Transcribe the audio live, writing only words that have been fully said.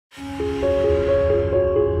Hello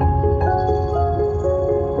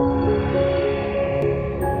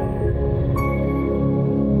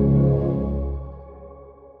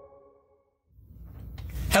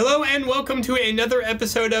and welcome to another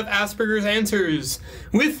episode of Asperger's Answers.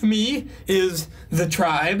 With me is the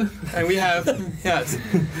tribe, and we have, yes,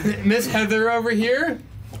 Miss Heather over here,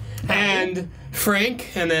 and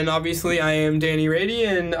Frank, and then obviously I am Danny Rady,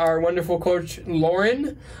 and our wonderful coach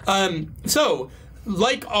Lauren.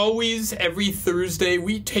 Like always, every Thursday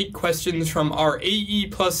we take questions from our AE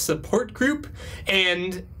Plus support group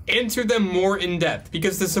and answer them more in depth,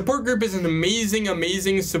 because the support group is an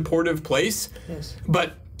amazing supportive place. Yes.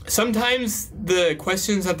 But sometimes the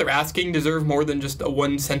questions that they're asking deserve more than just a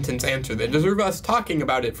one-sentence answer. They deserve us talking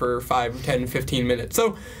about it for 5, 10, 15 minutes.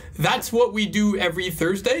 So that's what we do every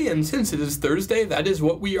Thursday, and since it is Thursday, that is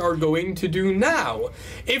what we are going to do now.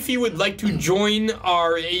 If you would like to join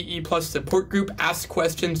our AE Plus support group, ask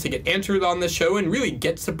questions to get answered on the show, and really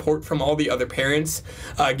get support from all the other parents,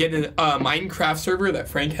 get a Minecraft server that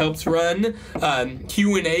Frank helps run,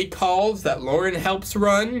 Q&A calls that Lauren helps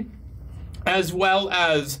run, as well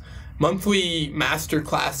as monthly master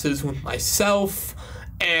classes with myself,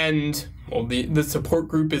 and well, the support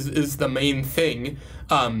group is the main thing.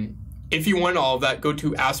 If you want all of that, go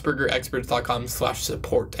to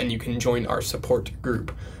aspergerexperts.com/support, and you can join our support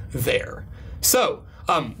group there. So,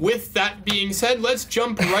 with that being said, let's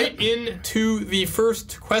jump right into the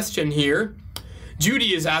first question here.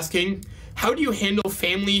 Judy is asking, how do you handle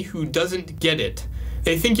family who doesn't get it?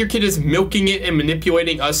 They think your kid is milking it and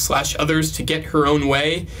manipulating us/others to get her own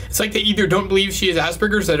way. It's like they either don't believe she has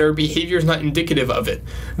Asperger's, that her behavior is not indicative of it.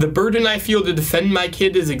 The burden I feel to defend my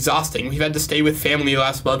kid is exhausting. We've had to stay with family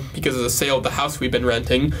last month because of the sale of the house we've been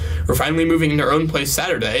renting. We're finally moving into our own place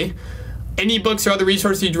Saturday. Any books or other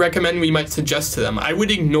resources you'd recommend we might suggest to them? I would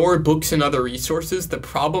ignore books and other resources. The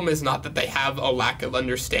problem is not that they have a lack of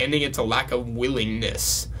understanding, it's a lack of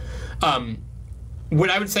willingness. What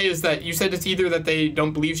I would say is that you said it's either that they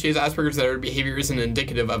don't believe she has Asperger's, that her behavior isn't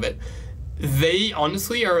indicative of it. They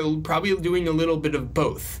honestly are probably doing a little bit of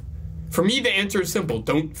both. For me, the answer is simple.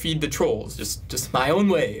 Don't feed the trolls. Just smile and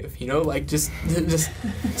wave. You know, like just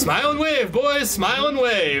smile and wave, boys. Smile and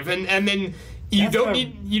wave, and then you don't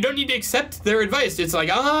need to accept their advice. It's like,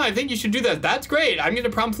 I think you should do that. That's great. I'm going to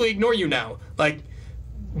promptly ignore you now. Like.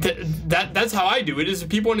 That's how I do it. Is if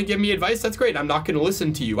people want to give me advice, that's great. I'm not going to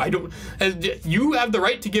listen to you. You have the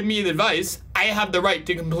right to give me advice. I have the right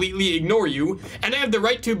to completely ignore you, and I have the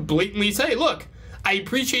right to blatantly say, look, I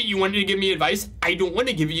appreciate you wanting to give me advice. I don't want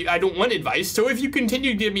advice. So if you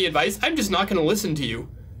continue to give me advice, I'm just not going to listen to you.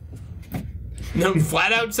 No,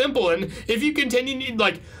 flat out simple. And if you continue,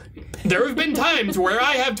 there have been times where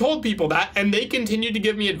I have told people that, and they continue to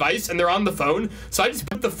give me advice, and they're on the phone. So I just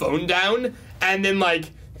put the phone down, and then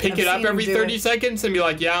pick it up every 30 seconds and be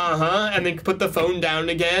like, yeah, and then put the phone down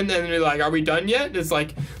again, and then be like, are we done yet? It's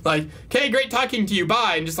like, okay, great talking to you,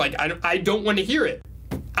 bye, and just I don't want to hear it.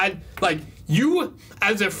 You,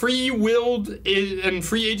 as a free-willed and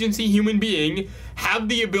free agency human being, have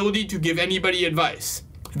the ability to give anybody advice.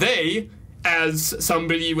 They, as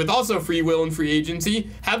somebody with also free will and free agency,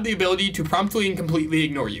 have the ability to promptly and completely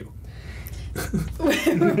ignore you. We're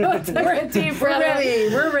ready.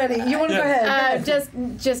 We're ready. You want to go ahead?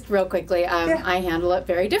 Just real quickly. I handle it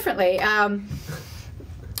very differently.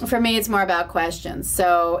 For me, it's more about questions.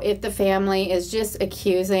 So if the family is just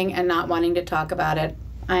accusing and not wanting to talk about it,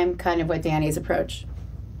 I'm kind of with Danny's approach.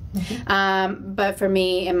 Mm-hmm. But for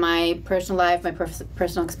me, in my personal life, my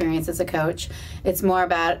personal experience as a coach, it's more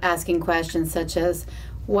about asking questions such as,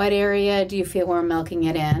 what area do you feel we're milking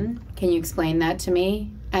it in? Can you explain that to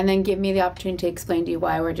me? And then give me the opportunity to explain to you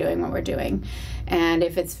why we're doing what we're doing. And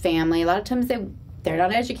if it's family, a lot of times they're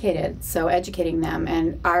not educated, so educating them.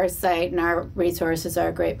 And our site and our resources are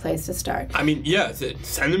a great place to start. I mean, yeah,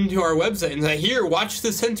 send them to our website and say, here, watch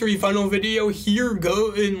the sensory funnel video, here,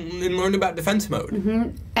 go and learn about defense mode.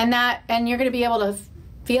 Mm-hmm. And you're going to be able to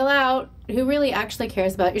feel out who really actually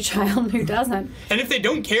cares about your child and who doesn't. And if they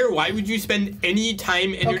don't care, why would you spend any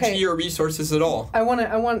time, energy, or resources at all?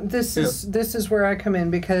 This is where I come in,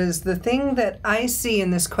 because the thing that I see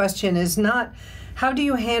in this question is not how do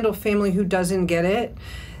you handle family who doesn't get it?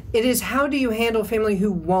 It is how do you handle family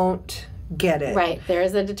who won't get it? Right. There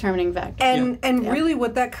is a determining factor. And really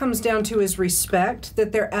what that comes down to is respect,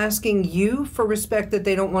 that they're asking you for respect that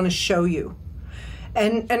they don't want to show you.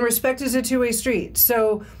 And respect is a two-way street.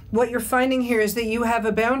 So what you're finding here is that you have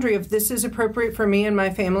a boundary of this is appropriate for me and my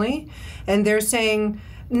family, and they're saying,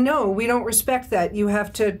 no, we don't respect that. You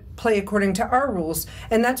have to play according to our rules.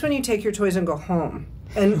 And that's when you take your toys and go home.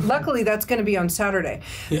 And luckily, that's going to be on Saturday.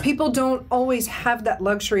 Yeah. People don't always have that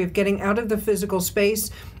luxury of getting out of the physical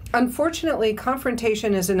space. Unfortunately,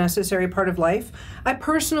 confrontation is a necessary part of life. I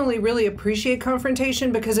personally really appreciate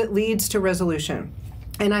confrontation because it leads to resolution.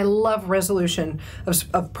 And I love resolution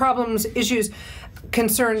of problems, issues,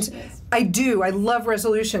 concerns. I do. I love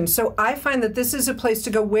resolution. So I find that this is a place to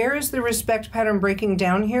go. Where is the respect pattern breaking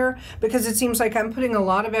down here? Because it seems like I'm putting a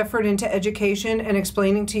lot of effort into education and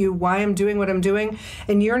explaining to you why I'm doing what I'm doing,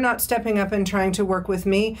 and you're not stepping up and trying to work with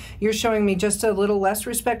me. You're showing me just a little less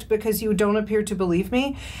respect because you don't appear to believe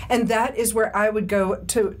me. And that is where I would go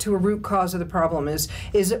to a root cause of the problem is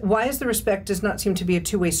why is the respect does not seem to be a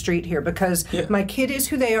two-way street here? Because my kid is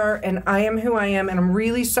who they are and I am who I am, and I'm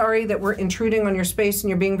really sorry that we're intruding on your space and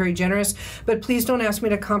you're being very generous. But please don't ask me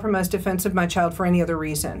to compromise defense of my child for any other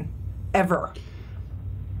reason. Ever.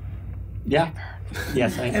 Yeah.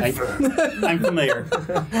 Yes, I'm familiar.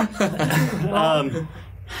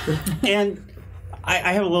 And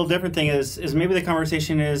I have a little different thing is maybe the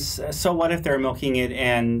conversation is, so what if they're milking it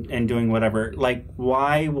and doing whatever? Like,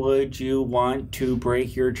 why would you want to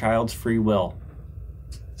break your child's free will?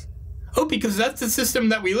 Oh, because that's the system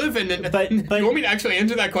that we live in. And But you want me to actually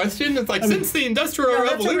answer that question? It's like, since the Industrial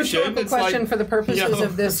Revolution, that's a rhetorical it's question like, for the purposes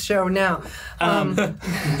of this show now.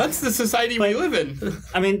 that's the society we live in.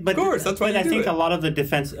 I mean, but of course, that's why I think a lot of the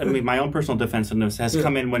defense, I mean, my own personal defensiveness has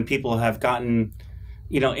come in when people have gotten,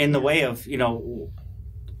 in the way of,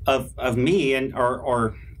 of me and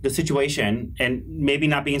or the situation, and maybe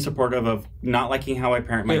not being supportive of not liking how I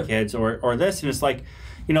parent my kids or this, and it's like,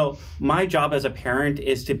 my job as a parent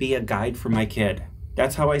is to be a guide for my kid.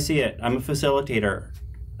 That's how I see it. I'm a facilitator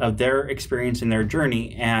of their experience and their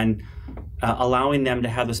journey, and allowing them to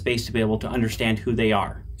have the space to be able to understand who they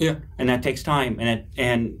are. Yeah. And that takes time,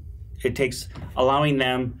 and it takes allowing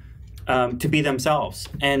them to be themselves.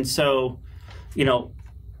 And so,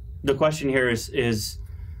 the question here is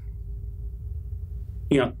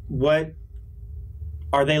what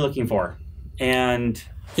are they looking for? And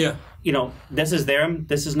this is them,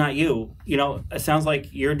 this is not you. It sounds like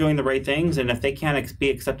you're doing the right things, and if they can't be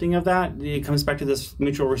accepting of that, it comes back to this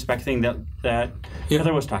mutual respect thing that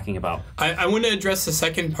Heather was talking about. I want to address the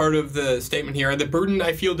second part of the statement here. The burden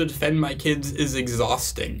I feel to defend my kids is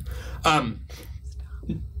exhausting. And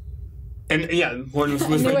Lauren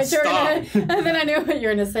was like, stop. And then I knew what you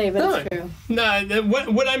were going to say, but it's true. No,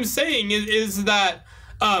 what I'm saying is that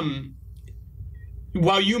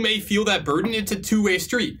while you may feel that burden, it's a two-way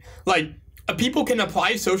street. Like, people can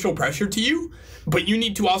apply social pressure to you, but you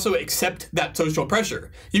need to also accept that social pressure.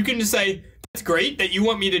 You can just say, that's great that you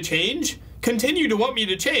want me to change. Continue to want me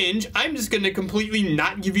to change. I'm just going to completely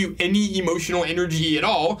not give you any emotional energy at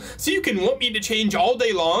all. So you can want me to change all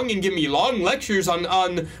day long and give me long lectures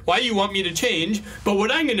on why you want me to change. But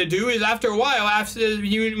what I'm going to do is after a while,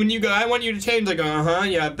 when you go, I want you to change, I go,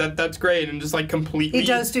 yeah, that's great. And just like completely. He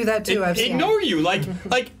does do that too, I've seen. Ignore you. Like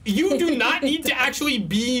you do not need to actually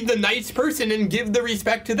be the nice person and give the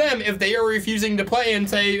respect to them if they are refusing to play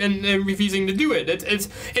and refusing to do it.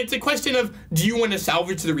 It's a question of, do you want to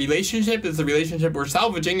salvage the relationship? Is the relationship we're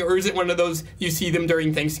salvaging, or is it one of those you see them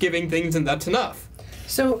during Thanksgiving things and that's enough?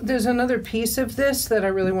 So there's another piece of this that I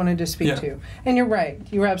really wanted to speak to. And you're right.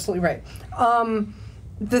 You're absolutely right.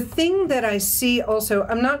 The thing that I see also,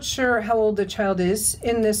 I'm not sure how old the child is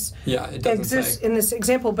in this it doesn't say. In this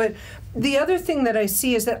example, but the other thing that I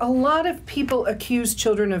see is that a lot of people accuse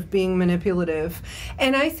children of being manipulative,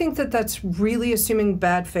 and I think that that's really assuming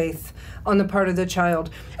bad faith on the part of the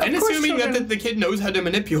child. And assuming that the kid knows how to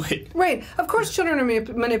manipulate. Right. Of course children are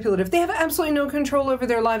manipulative. They have absolutely no control over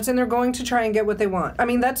their lives, and they're going to try and get what they want. I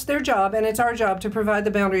mean, that's their job, and it's our job to provide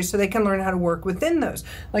the boundaries so they can learn how to work within those.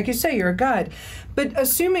 Like you say, you're a guide. But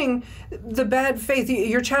assuming the bad faith,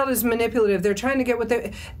 your child is manipulative, they're trying to get what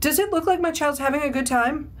they... Does it look like my child's having a good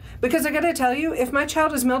time? Because I gotta tell you, if my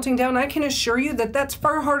child is melting down, I can assure you that that's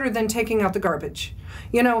far harder than taking out the garbage.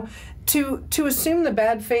 To assume the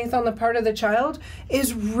bad faith on the part of the child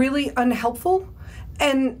is really unhelpful.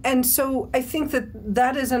 And so I think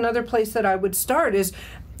that is another place that I would start is,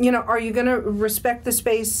 are you going to respect the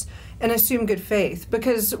space and assume good faith?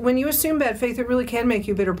 Because when you assume bad faith, it really can make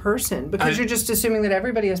you a bitter person because you're just assuming that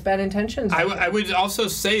everybody has bad intentions. I would also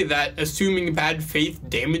say that assuming bad faith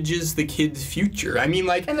damages the kid's future. I mean,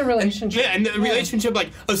 like... And the relationship. And the relationship, like,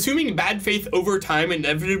 assuming bad faith over time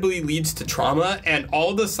inevitably leads to trauma, and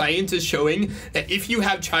all the science is showing that if you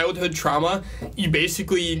have childhood trauma,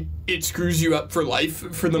 it screws you up for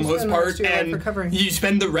life for the most part, and you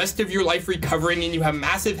spend the rest of your life recovering, and you have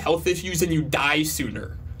massive health issues, and you die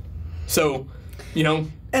sooner. So, you know.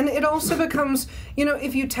 And it also becomes, you know,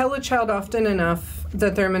 if you tell a child often enough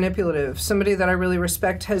that they're manipulative, somebody that I really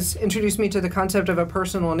respect has introduced me to the concept of a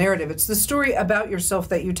personal narrative. It's the story about yourself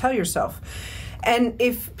that you tell yourself. And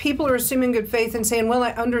if people are assuming good faith and saying, well,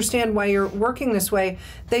 I understand why you're working this way,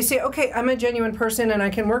 they say, okay, I'm a genuine person and I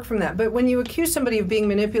can work from that. But when you accuse somebody of being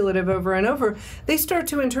manipulative over and over, they start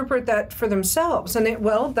to interpret that for themselves. And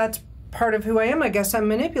well, that's part of who I am. I guess I'm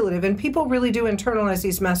manipulative. And people really do internalize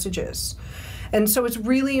these messages. And so it's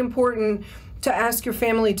really important to ask your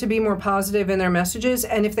family to be more positive in their messages,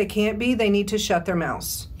 and if they can't be, they need to shut their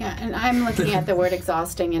mouths. Yeah, and I'm looking at the word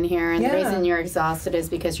exhausting in here, and the reason you're exhausted is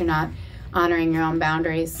because you're not honoring your own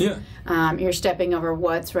boundaries. Yeah. You're stepping over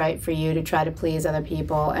what's right for you to try to please other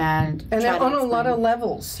people, and on a lot of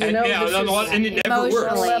levels, you know. Yeah, on a lot, and it never works.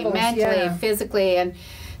 Emotionally, mentally, physically, and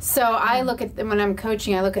so I look at when I'm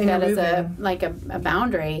coaching, I look at that as a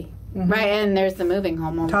boundary. Mm-hmm. Right, and there's the moving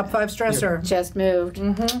home. Top 5 stressor. Just moved.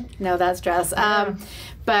 Mm-hmm. No, that's stress.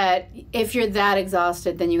 But if you're that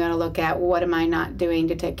exhausted, then you got to look at what am I not doing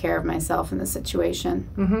to take care of myself in the situation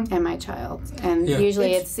and my child. And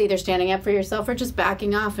usually it's either standing up for yourself or just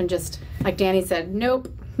backing off and just, like Danny said, nope.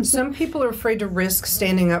 Some people are afraid to risk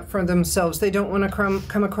standing up for themselves. They don't want to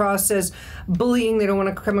come across as bullying. They don't want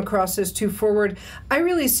to come across as too forward. I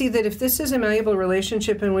really see that if this is a malleable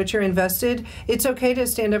relationship in which you're invested, it's okay to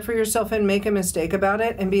stand up for yourself and make a mistake about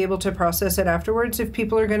it and be able to process it afterwards. If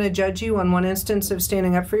people are going to judge you on one instance of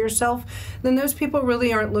standing up for yourself, then those people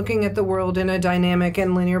really aren't looking at the world in a dynamic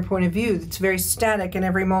and linear point of view. It's very static and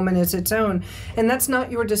every moment is its own. And that's not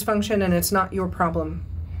your dysfunction and it's not your problem.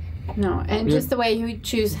 No, and just the way you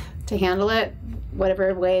choose to handle it,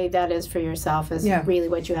 whatever way that is for yourself, is really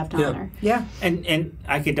what you have to honor. Yeah. And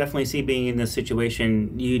I could definitely see being in this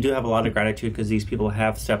situation, you do have a lot of gratitude because these people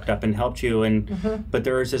have stepped up and helped you, and but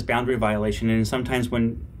there is this boundary violation, and sometimes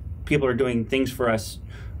when people are doing things for us,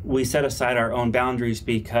 we set aside our own boundaries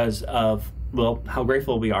because of, well, how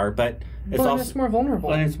grateful we are, but it's also... it's more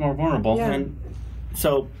vulnerable. And it's more vulnerable. Yeah. And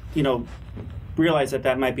so, you know, realize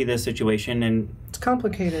that might be the situation, and it's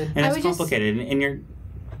complicated. And it's complicated, and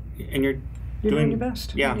you're doing your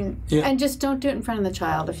best. Yeah. And just don't do it in front of the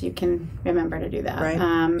child if you can remember to do that. Right.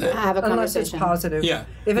 Have a conversation. Unless it's positive. Yeah.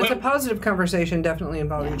 If it's a positive conversation, definitely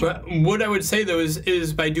involve your child. What I would say, though,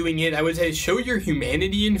 is by doing it, I would say show your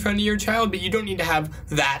humanity in front of your child, but you don't need to have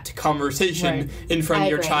that conversation in front of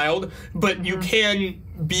your child. But you can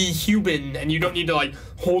be human, and you don't need to, like,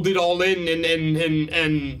 hold it all in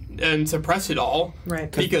and suppress it all.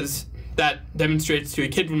 Right. Because that demonstrates to a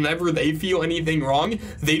kid whenever they feel anything wrong,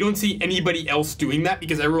 they don't see anybody else doing that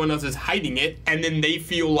because everyone else is hiding it, and then they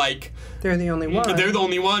feel like they're the only one. They're the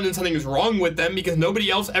only one, and something is wrong with them because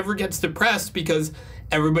nobody else ever gets depressed because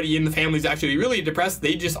everybody in the family is actually really depressed.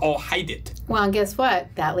 They just all hide it. Well, and guess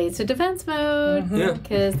what? That leads to defense mode.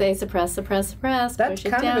 Because they suppress. That's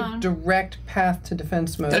push kind it down. of a direct path to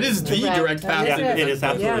defense mode. That is the direct path. Yeah, it is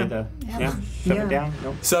absolutely shut it down.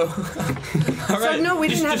 Nope. So, all right. So no, we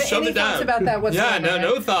didn't have any thoughts about that whatsoever. Yeah,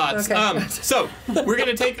 no thoughts. Okay. So we're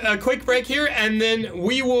going to take a quick break here, and then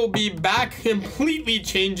we will be back completely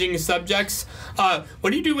changing subjects. What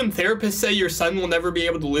do you do when therapists say your son will never be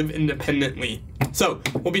able to live independently? So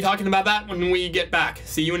we'll be talking about that when we get back.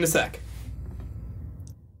 See you in a sec.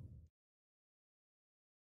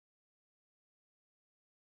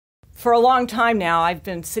 For a long time now, I've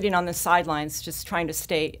been sitting on the sidelines just trying to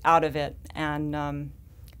stay out of it, and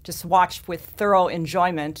just watched with thorough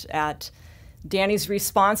enjoyment at Danny's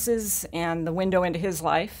responses and the window into his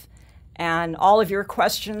life, and all of your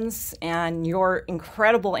questions and your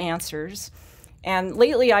incredible answers. And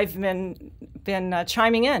lately I've been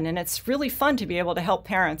chiming in, and it's really fun to be able to help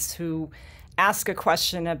parents who ask a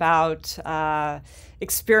question about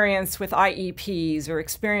experience with IEPs or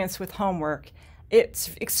experience with homework. It's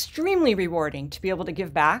extremely rewarding to be able to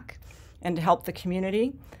give back and to help the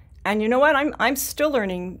community. And you know what? I'm still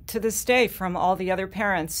learning to this day from all the other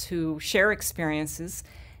parents who share experiences.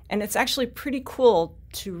 And it's actually pretty cool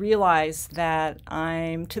to realize that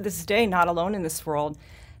I'm, to this day, not alone in this world,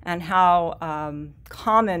 and how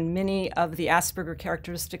common many of the Asperger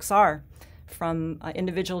characteristics are from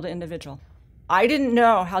individual to individual. I didn't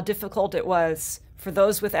know how difficult it was for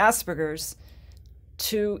those with Asperger's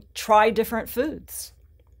to try different foods.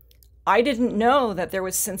 I didn't know that there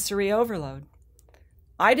was sensory overload.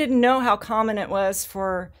 I didn't know how common it was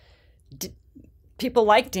for people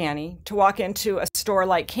like Danny to walk into a store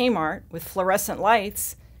like Kmart with fluorescent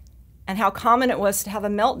lights, and how common it was to have a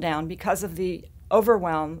meltdown because of the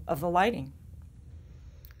overwhelm of the lighting.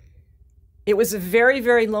 It was a very,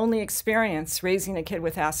 very lonely experience raising a kid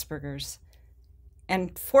with Asperger's.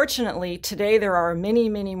 And fortunately, today there are many,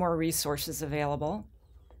 many more resources available.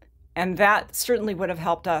 And that certainly would have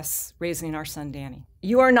helped us raising our son, Danny.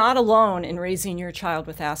 You are not alone in raising your child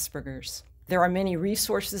with Asperger's. There are many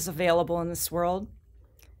resources available in this world,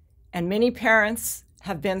 and many parents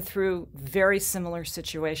have been through very similar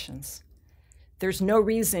situations. There's no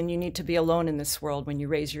reason you need to be alone in this world when you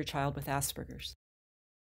raise your child with Asperger's.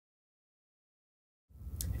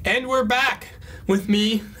 And we're back with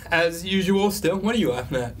me, as usual, still. What are you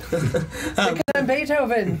laughing at? And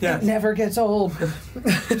Beethoven. Yes. It never gets old.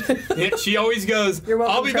 Yeah, she always goes, You're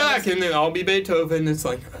welcome, I'll be Travis. back, and then I'll be Beethoven. It's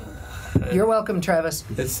like, You're welcome, Travis.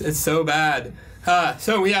 it's so bad.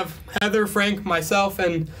 So we have Heather, Frank, myself,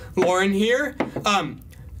 and Lauren here.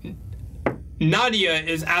 Nadia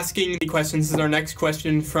is asking the questions. This is our next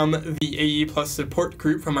question from the AE Plus support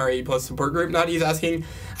group, from our AE Plus support group. Nadia's asking,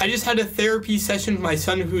 I just had a therapy session with my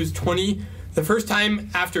son who's 20, the first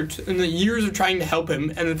time after in the years of trying to help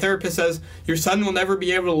him, and the therapist says, your son will never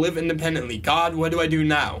be able to live independently. God, what do I do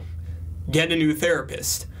now? Get a new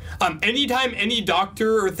therapist. Anytime any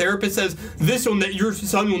doctor or therapist says, your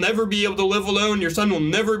son will never be able to live alone, your son will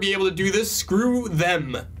never be able to do this, screw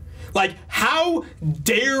them. Like, how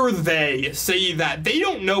dare they say that? They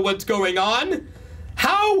don't know what's going on.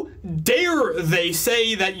 How dare they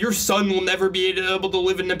say that your son will never be able to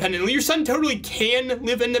live independently? Your son totally can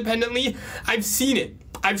live independently. I've seen it.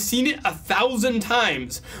 I've seen it 1,000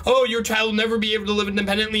 times. Oh, your child will never be able to live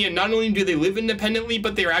independently, and not only do they live independently,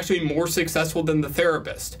 but they are actually more successful than the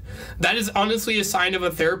therapist. That is honestly a sign of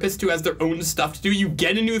a therapist who has their own stuff to do. You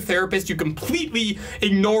get a new therapist, you completely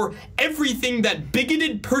ignore everything that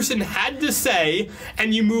bigoted person had to say,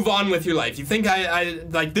 and you move on with your life. You think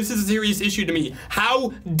like, this is a serious issue to me. How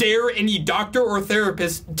dare any doctor or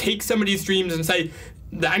therapist take somebody's dreams and say,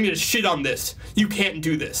 I'm gonna shit on this. You can't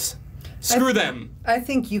do this. Screw them. I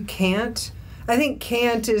think you can't. I think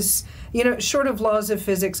can't is, short of laws of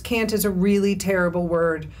physics, can't is a really terrible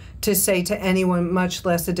word to say to anyone, much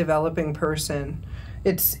less a developing person.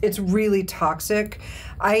 It's really toxic.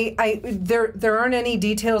 There aren't any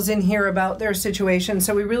details in here about their situation,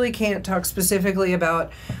 so we really can't talk specifically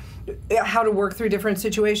about how to work through different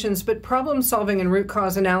situations, but problem solving and root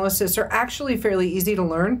cause analysis are actually fairly easy to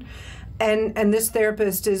learn. And this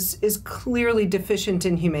therapist is clearly deficient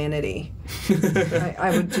in humanity.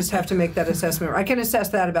 I would just have to make that assessment. I can assess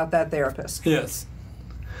that about that therapist. Yes.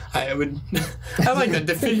 I would. I like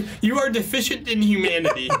that. You are deficient in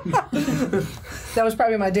humanity. That was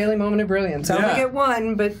probably my daily moment of brilliance. I only get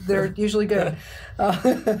one, but they're usually good.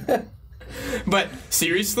 But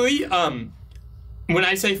seriously, when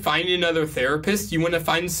I say find another therapist, you want to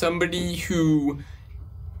find somebody who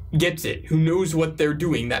gets it, who knows what they're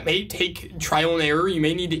doing. That may take trial and error. You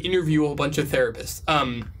may need to interview a whole bunch of therapists.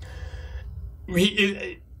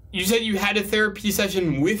 You said you had a therapy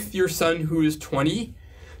session with your son who is 20,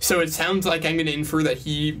 so it sounds like I'm going to infer that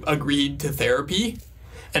he agreed to therapy,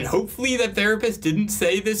 and hopefully that therapist didn't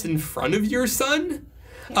say this in front of your son.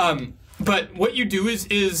 But what you do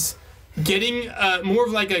is getting more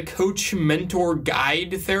of like a coach, mentor,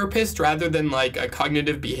 guide therapist rather than like a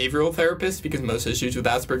cognitive behavioral therapist, because most issues with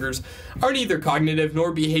Asperger's are neither cognitive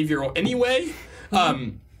nor behavioral anyway.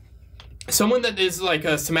 Someone that is like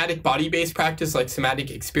a somatic body-based practice, like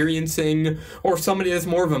somatic experiencing, or somebody that's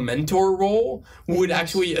more of a mentor role would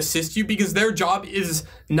actually assist you, because their job is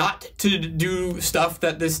not to do stuff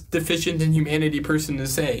that this deficient in humanity person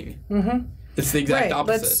is saying. It's the exact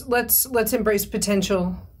opposite. Let's embrace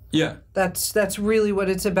potential. Yeah. That's really what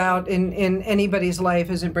it's about in anybody's life,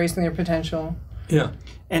 is embracing their potential. Yeah.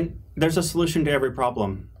 And there's a solution to every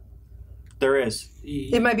problem. There is.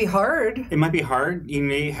 It might be hard. It might be hard. You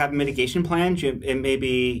may have mitigation plans. It may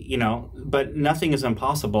be, but nothing is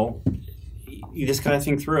impossible. You just got to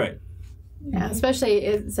think through it. Yeah, especially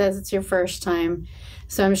it says it's your first time.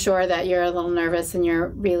 So I'm sure that you're a little nervous and you're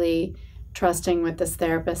really trusting what this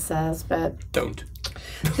therapist says, but don't.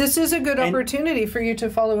 This is a good opportunity for you to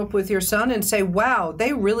follow up with your son and say, wow,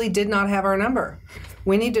 they really did not have our number.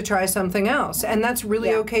 We need to try something else. And that's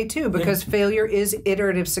really okay too, because failure is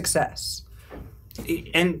iterative success.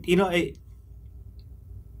 And,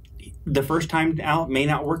 the first time out may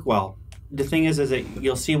not work well. The thing is that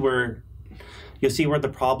you'll see where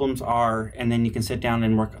the problems are, and then you can sit down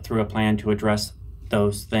and work through a plan to address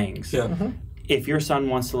those things. Yeah. If your son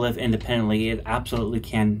wants to live independently, it absolutely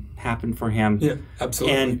can happen for him. Yeah,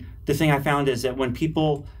 absolutely. And the thing I found is that when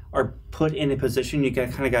people are put in a position, you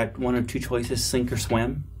kind of got one or two choices, sink or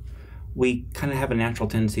swim. We kind of have a natural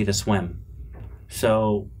tendency to swim.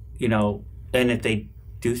 So, and if they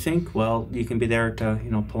do sink, well, you can be there to,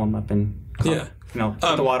 pull them up and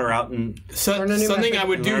put the water out and... Something I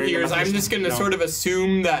would do here is I'm just going to sort of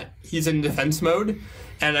assume that he's in defense mode,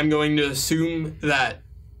 and I'm going to assume that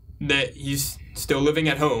he's still living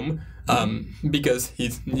at home, because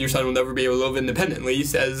your son will never be able to live independently. He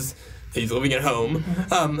says he's living at home.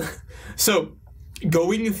 So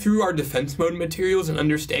going through our defense mode materials and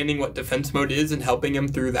understanding what defense mode is and helping him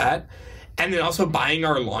through that, and then also buying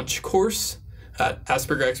our launch course at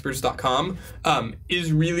aspergerexperts.com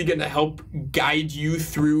is really going to help guide you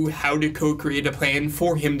through how to co-create a plan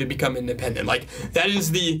for him to become independent. Like, that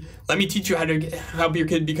is the let me teach you how to help your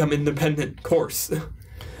kid become independent course.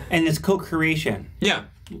 And it's co-creation. Yeah.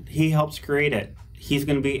 He helps create it. He's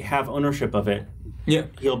going to have ownership of it. Yeah.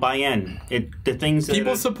 He'll buy in. The things that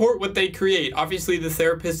people support what they create. Obviously, the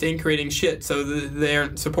therapist ain't creating shit, so they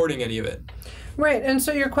aren't supporting any of it. Right. And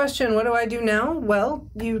so your question, what do I do now? Well,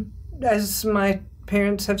 you, as my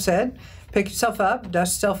parents have said, pick yourself up,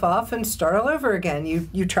 dust yourself off, and start all over again.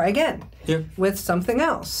 You try again with something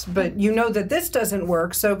else. But you know that this doesn't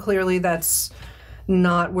work, so clearly that's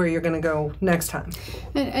not where you're going to go next time.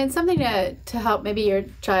 And something to help maybe your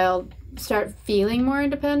child start feeling more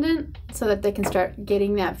independent so that they can start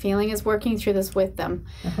getting that feeling is working through this with them.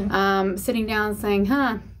 Sitting down and saying,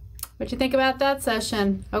 what'd you think about that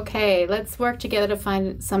session? Okay, let's work together to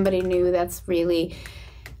find somebody new that's really,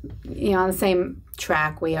 on the same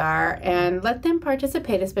track we are, and let them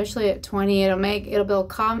participate, especially at 20. It'll build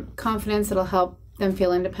confidence. It'll help them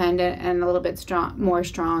feel independent and a little bit more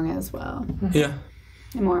strong as well. Yeah.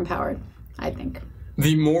 And more empowered, I think.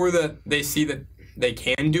 The more that they see that they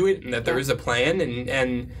can do it and that there is a plan,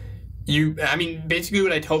 and basically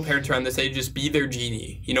what I tell parents around this age is be their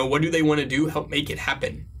genie. What do they want to do? Help make it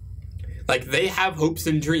happen. Like, they have hopes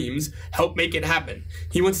and dreams. Help make it happen.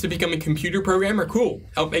 He wants to become a computer programmer. Cool.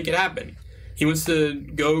 Help make it happen. He wants to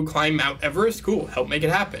go climb Mount Everest. Cool. Help make it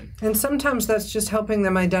happen. And sometimes that's just helping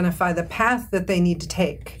them identify the path that they need to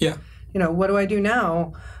take. Yeah. What do I do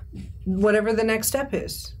now? Whatever the next step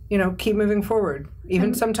is, keep moving forward.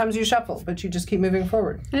 Even sometimes you shuffle, but you just keep moving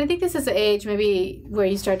forward. And I think this is the age maybe where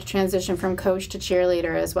you start to transition from coach to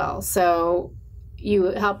cheerleader as well. So you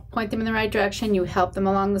help point them in the right direction, you help them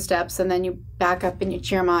along the steps, and then you back up and you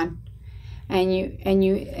cheer them on,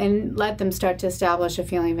 and let them start to establish a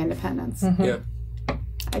feeling of independence. Yeah,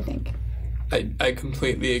 I think. I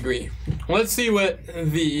completely agree. Let's see what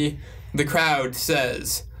the crowd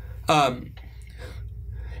says.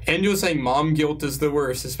 Angela's saying mom guilt is the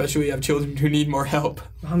worst, especially when you have children who need more help.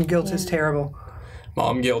 Mom guilt is terrible.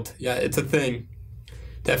 Mom guilt, yeah, it's a thing.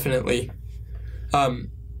 Definitely.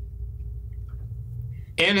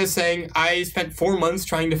 Anna's saying, I spent 4 months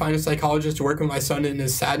trying to find a psychologist to work with my son in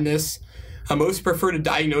his sadness. I most prefer to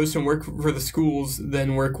diagnose and work for the schools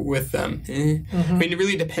than work with them. I mean, it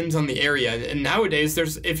really depends on the area. And nowadays,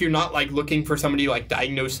 if you're not looking for somebody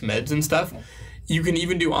diagnose meds and stuff, you can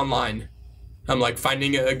even do online.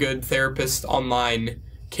 Finding a good therapist online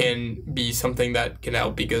can be something that can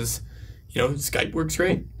help because, Skype works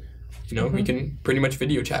great. We can pretty much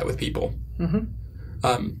video chat with people.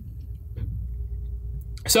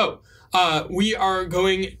 So we are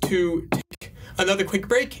going to take another quick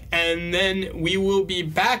break, and then we will be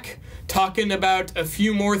back talking about a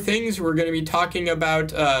few more things. We're going to be talking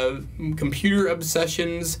about computer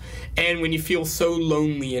obsessions and when you feel so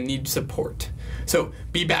lonely and need support. So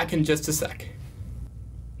be back in just a sec.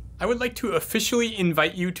 I would like to officially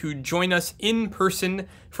invite you to join us in person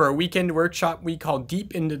for a weekend workshop we call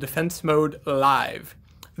Deep into Defense Mode Live.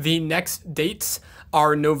 The next dates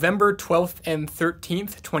are November 12th and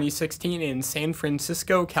 13th, 2016 in San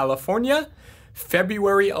Francisco, California,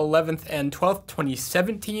 February 11th and 12th,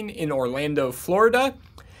 2017 in Orlando, Florida,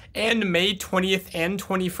 and May 20th and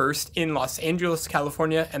 21st in Los Angeles,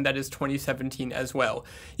 California, and that is 2017 as well.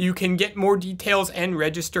 You can get more details and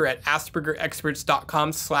register at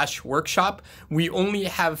aspergerexperts.com/workshop. We only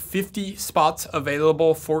have 50 spots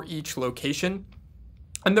available for each location.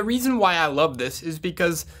 And the reason why I love this is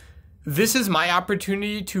because this is my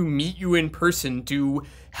opportunity to meet you in person, to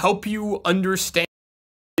help you understand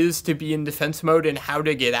what it is to be in defense mode and how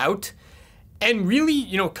to get out. And really,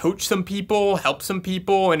 coach some people, help some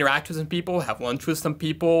people, interact with some people, have lunch with some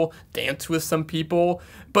people, dance with some people.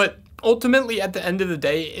 But ultimately, at the end of the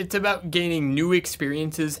day, it's about gaining new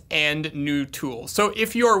experiences and new tools. So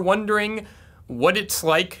if you are wondering what it's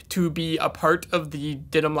like to be a part of the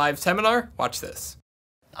DIDM Live seminar, watch this.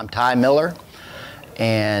 I'm Ty Miller,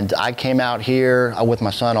 and I came out here with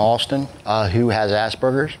my son Austin, who has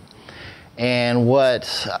Asperger's. And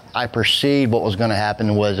what I perceived what was going to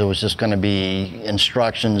happen was it was just going to be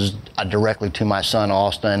instructions directly to my son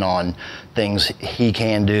Austin on things he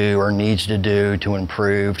can do or needs to do to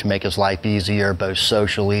improve, to make his life easier, both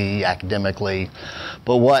socially, academically.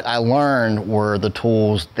 But what I learned were the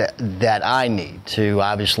tools that I need to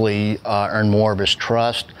obviously earn more of his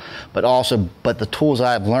trust, but the tools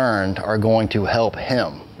I've learned are going to help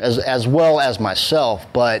him as well as myself.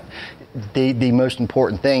 But the most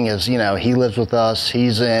important thing is, you know, he lives with us.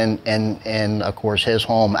 He's in of course his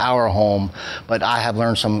home, our home. But I have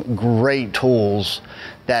learned some great tools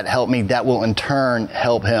that help me, that will in turn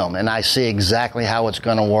help him. And I see exactly how it's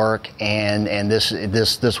going to work. And this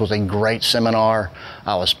was a great seminar.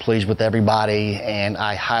 I was pleased with everybody, and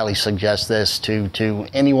I highly suggest this to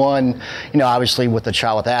anyone, you know, obviously with a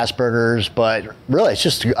child with Asperger's, but really it's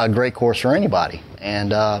just a great course for anybody.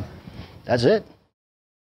 And that's it.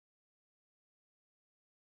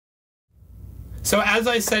 So as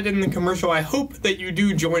I said in the commercial, I hope that you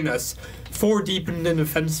do join us for Deepened in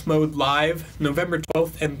Defense Mode Live, November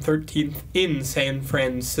 12th and 13th in San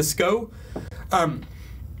Francisco. And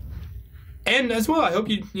as well, I hope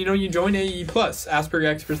you join AE+,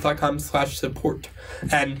 aspergerexperts.com/support,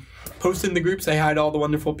 and post in the group, say hi to all the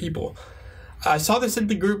wonderful people. I saw this in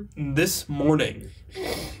the group this morning,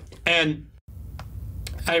 and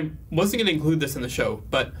I wasn't going to include this in the show,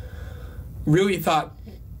 but really thought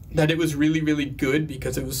that it was really, really good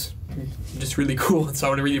because it was just really cool, and so I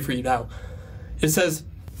want to read it for you now. It says,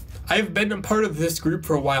 I have been a part of this group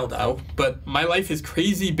for a while now, but my life is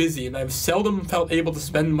crazy busy, and I've seldom felt able to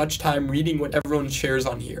spend much time reading what everyone shares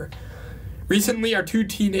on here. Recently, our 2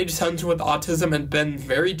 teenage sons with autism have been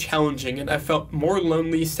very challenging, and I felt more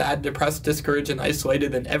lonely, sad, depressed, discouraged, and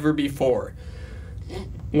isolated than ever before.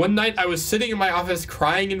 One night, I was sitting in my office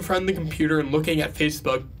crying in front of the computer and looking at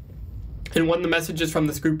Facebook, and one of the messages from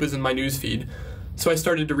this group was in my newsfeed, so I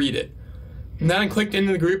started to read it. And then I clicked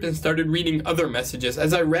into the group and started reading other messages.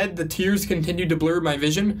 As I read, the tears continued to blur my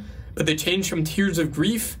vision, but they changed from tears of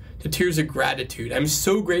grief to tears of gratitude. I'm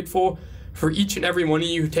so grateful for each and every one of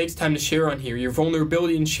you who takes time to share on here. Your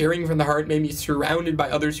vulnerability and sharing from the heart made me surrounded by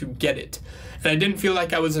others who get it. And I didn't feel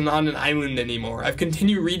like I was on an island anymore. I've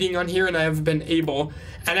continued reading on here, and I have been able,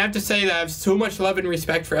 and I have to say that I have so much love and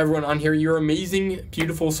respect for everyone on here. You're amazing,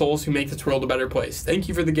 beautiful souls who make this world a better place. Thank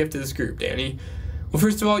you for the gift of this group, Danny. Well,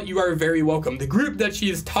 first of all, you are very welcome. The group that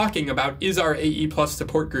she is talking about is our AE Plus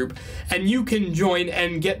support group, and you can join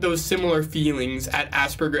and get those similar feelings at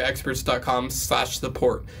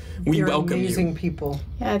aspergerexperts.com/support. We welcome you. Amazing people.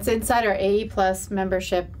 Yeah, it's inside our AE Plus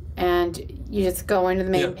membership, and you just go into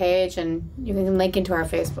the main page, and you can link into our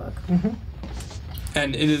Facebook. Mm-hmm.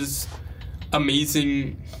 And it is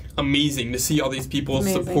amazing to see all these people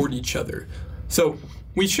support each other. So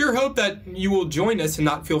we sure hope that you will join us and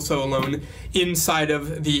not feel so alone inside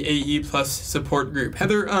of the AE Plus support group.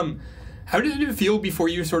 Heather, how did it feel before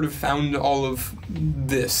you sort of found all of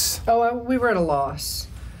this? Oh, we were at a loss.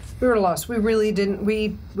 We were at a loss. We really didn't.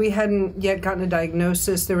 We hadn't yet gotten a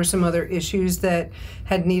diagnosis. There were some other issues that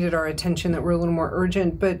had needed our attention that were a little more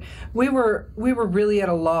urgent. But we were really at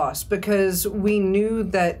a loss because we knew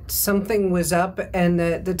that something was up, and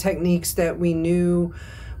that the techniques that we knew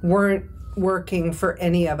weren't working for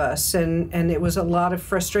any of us. And it was a lot of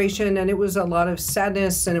frustration, and it was a lot of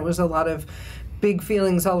sadness, and it was a lot of big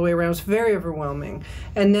feelings all the way around. It was very overwhelming.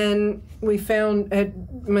 And then we found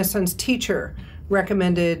my son's teacher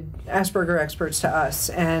recommended Asperger Experts to us,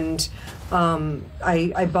 and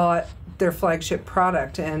I bought their flagship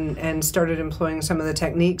product and started employing some of the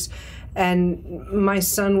techniques. And my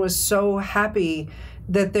son was so happy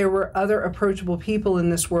that there were other approachable people in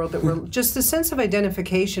this world that were just the sense of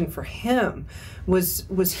identification for him was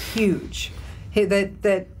huge.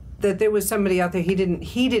 That there was somebody out there he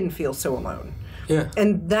didn't feel so alone. Yeah.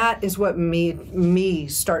 And that is what made me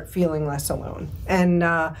start feeling less alone.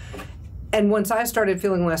 And once I started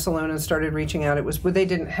feeling less alone and started reaching out, it was they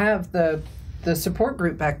didn't have the support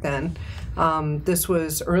group back then. This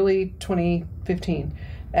was early 2015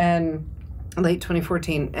 and late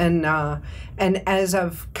 2014. And as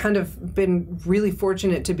I've kind of been really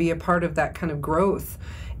fortunate to be a part of that kind of growth,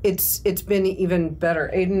 it's been even better.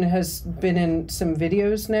 Aiden has been in some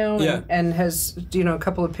videos now and has a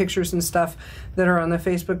couple of pictures and stuff that are on the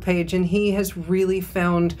Facebook page, and he has really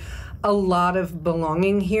found a lot of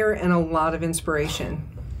belonging here and a lot of inspiration.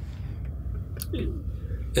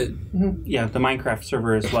 Yeah, the Minecraft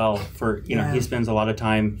server as well. He spends a lot of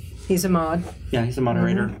time. He's a mod. Yeah, he's a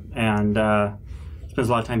moderator, and spends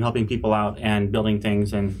a lot of time helping people out and building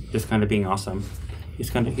things and just kind of being awesome.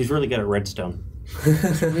 He's really good at redstone.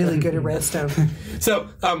 Really good at Redstone. So,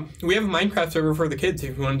 we have a Minecraft server for the kids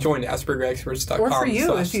if you want to join, aspergerexperts.com. Or for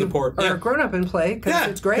you if you support. are a grown-up and play, because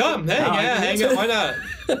it's great. Come, hey, hang out, why not?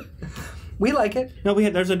 We like it. No,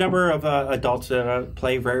 there's a number of adults that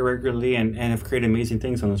play very regularly and have created amazing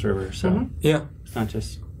things on the server. So Yeah. it's not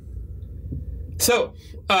just... So,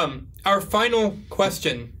 our final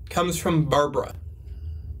question comes from Barbara.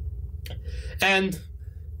 And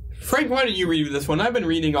Frank, why don't you read this one? I've been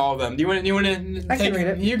reading all of them. Do you want to? I can read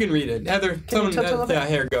it. You can read it. Heather, Can you touch a little bit? yeah,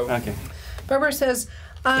 here, go. Okay. Barbara says,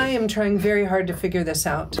 I am trying very hard to figure this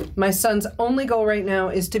out. My son's only goal right now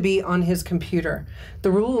is to be on his computer.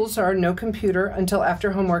 The rules are no computer until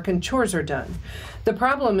after homework and chores are done. The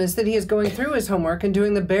problem is that he is going through his homework and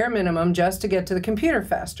doing the bare minimum just to get to the computer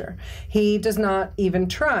faster. He does not even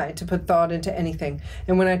try to put thought into anything.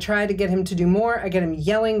 And when I try to get him to do more, I get him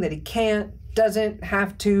yelling that he can't, doesn't,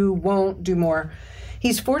 have to, won't do more.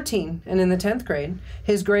 He's 14 and in the 10th grade.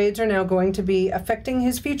 His grades are now going to be affecting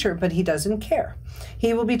his future, but he doesn't care.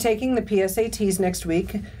 He will be taking the PSATs next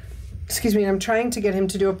week. I'm trying to get him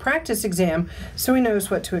to do a practice exam so he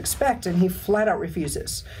knows what to expect, and he flat out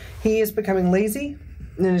refuses. He is becoming lazy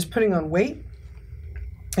and is putting on weight.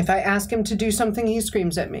 If I ask him to do something, he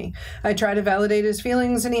screams at me. I try to validate his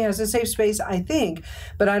feelings, and he has a safe space, I think,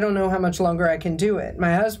 but I don't know how much longer I can do it.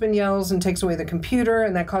 My husband yells and takes away the computer,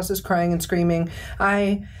 and that causes crying and screaming.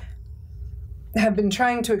 I have been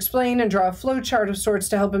trying to explain and draw a flow chart of sorts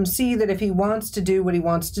to help him see that if he wants to do what he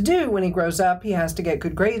wants to do when he grows up, he has to get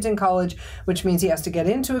good grades in college, which means he has to get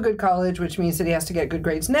into a good college, which means that he has to get good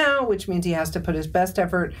grades now, which means he has to put his best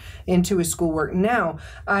effort into his schoolwork now.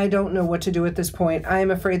 I don't know what to do at this point. I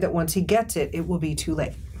am afraid that once he gets it, it will be too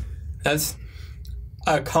late. That's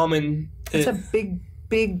a common... It's a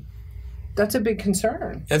big that's a big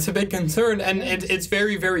concern. That's a big concern, and it's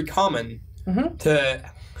very, very common to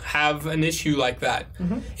have an issue like that.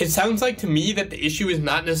 It sounds like to me that the issue is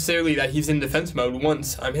not necessarily that he's in defense mode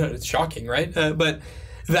once. I mean, it's shocking, right? But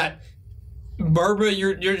that, Barbara,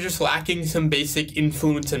 you're just lacking some basic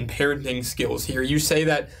influence and parenting skills here. You say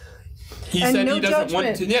that he said no he doesn't want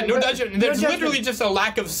judgment. to. Yeah, no judgment. There's No literally judgment. just a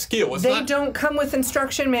lack of skill. It's They not, don't come with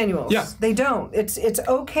instruction manuals. Yeah. They don't. It's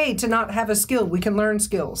okay to not have a skill. We can learn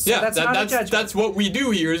skills. So yeah, that's not a judgment. that's what we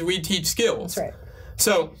do here is we teach skills. That's right.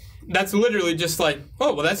 So that's literally just like,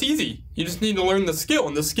 oh, well, that's easy. You just need to learn the skill.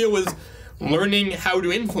 And the skill is learning how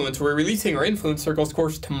to influence. We're releasing our Influence Circles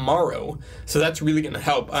course tomorrow. So that's really going to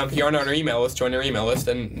help. If you aren't on our email list, join our email list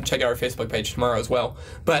and check out our Facebook page tomorrow as well.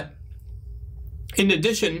 But in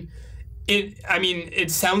addition,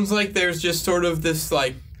 it sounds like there's just sort of this,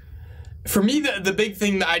 like, for me, the big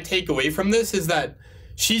thing that I take away from this is that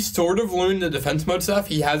she's sort of learned the defense mode stuff.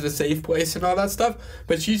 He has a safe place and all that stuff,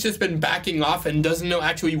 but she's just been backing off and doesn't know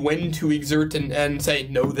actually when to exert and say,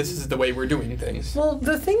 no, this is the way we're doing things. Well,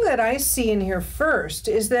 the thing that I see in here first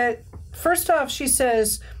is that, first off, she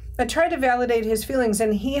says, I try to validate his feelings,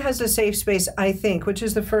 and he has a safe space, I think, which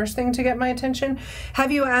is the first thing to get my attention.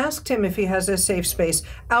 Have you asked him if he has a safe space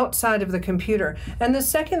outside of the computer? And the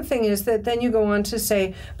second thing is that then you go on to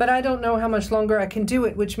say, but I don't know how much longer I can do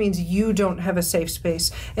it, which means you don't have a safe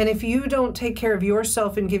space. And if you don't take care of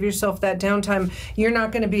yourself and give yourself that downtime, you're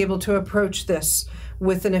not going to be able to approach this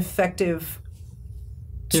with an effective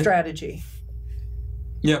strategy.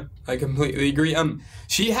 Yeah, I completely agree.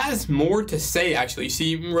 She has more to say, actually.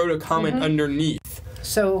 She wrote a comment underneath.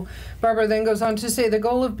 So Barbara then goes on to say, the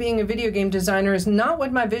goal of being a video game designer is not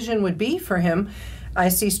what my vision would be for him. I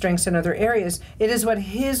see strengths in other areas. It is what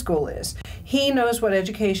his goal is. He knows what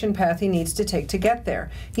education path he needs to take to get there.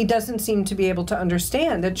 He doesn't seem to be able to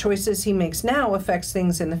understand that choices he makes now affects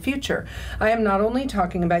things in the future. I am not only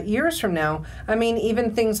talking about years from now. I mean,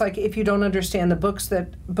 even things like if you don't understand the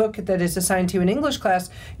book that is assigned to you in English class,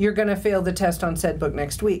 you're going to fail the test on said book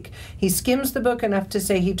next week. He skims the book enough to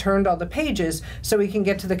say he turned all the pages so he can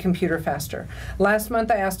get to the computer faster. Last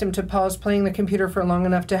month I asked him to pause playing the computer for long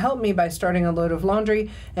enough to help me by starting a load of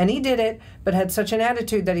laundry, and he did it, but had such an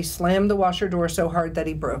attitude that he slammed the washer door so hard that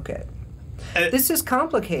he broke it. This is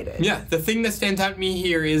complicated. Yeah, the thing that stands out to me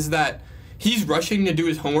here is that he's rushing to do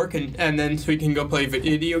his homework and then so he can go play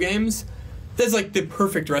video games. That's like the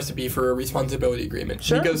perfect recipe for a responsibility agreement.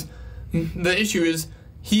 Sure. Because the issue is,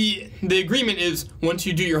 the agreement is once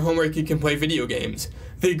you do your homework you can play video games.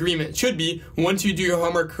 The agreement should be once you do your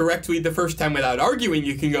homework correctly the first time without arguing,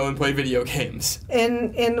 you can go and play video games.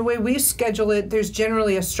 And the way we schedule it, there's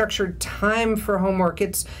generally a structured time for homework.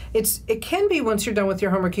 It can be once you're done with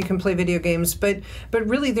your homework you can play video games, but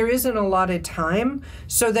really there isn't a lot of time,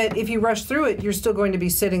 so that if you rush through it, you're still going to be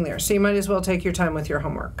sitting there. So you might as well take your time with your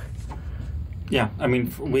homework. Yeah, I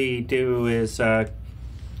mean, we do is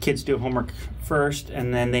kids do homework first,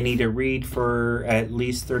 and then they need to read for at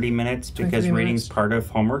least 30 minutes because reading's part of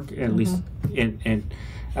homework, at least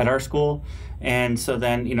at our school. And so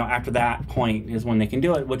then, you know, after that point is when they can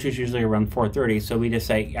do it, which is usually around 4:30. So we just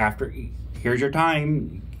say, here's your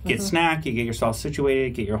time, get snack, you get yourself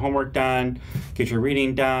situated, get your homework done, get your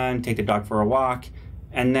reading done, take the dog for a walk,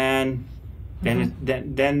 and then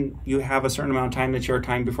you have a certain amount of time that's your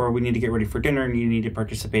time before we need to get ready for dinner, and you need to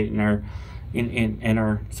participate in our in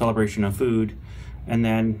our celebration of food, and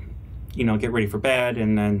then, you know, get ready for bed,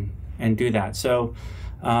 and do that. So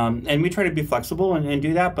and we try to be flexible and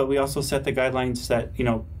do that, but we also set the guidelines that, you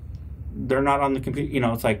know, they're not on the computer. You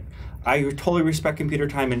know, it's like, I totally respect computer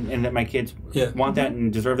time, and that my kids want that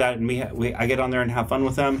and deserve that, and I get on there and have fun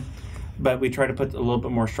with them. But we try to put a little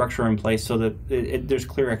bit more structure in place so that there's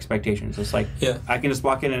clear expectations. It's like, I can just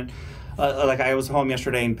walk in and, like I was home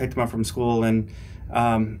yesterday and picked him up from school, and,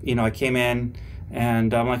 you know, I came in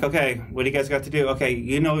and I'm like, okay, what do you guys got to do? Okay,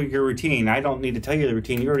 you know your routine. I don't need to tell you the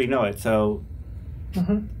routine. You already know it. So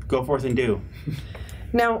go forth and do.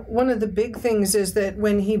 Now, one of the big things is that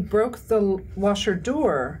when he broke the washer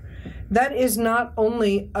door, that is not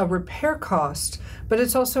only a repair cost, but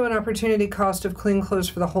it's also an opportunity cost of clean clothes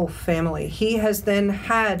for the whole family. He has then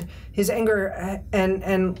had his anger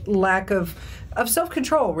and lack of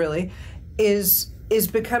self-control, really, is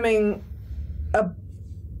becoming a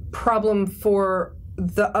problem for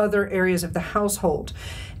the other areas of the household.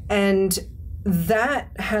 And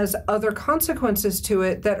that has other consequences to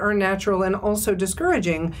it that are natural and also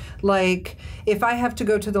discouraging. Like, if I have to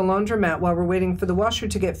go to the laundromat while we're waiting for the washer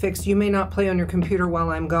to get fixed, you may not play on your computer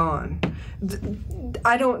while I'm gone.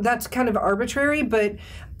 That's kind of arbitrary, but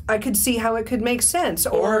I could see how it could make sense.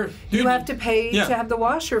 Or you have to pay to have the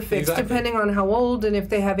washer fixed, depending on how old and if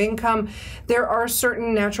they have income. There are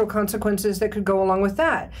certain natural consequences that could go along with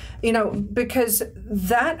that, you know, because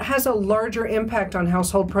that has a larger impact on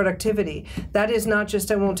household productivity. That is not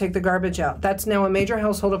just, I won't take the garbage out. That's now a major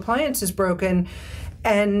household appliance is broken.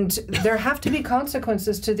 And there have to be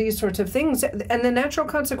consequences to these sorts of things, and the natural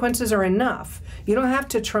consequences are enough. You don't have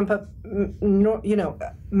to trump up, you know,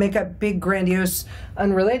 make up big, grandiose,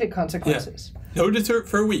 unrelated consequences. No dessert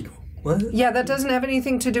for a week. What? Yeah, that doesn't have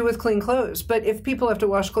anything to do with clean clothes. But if people have to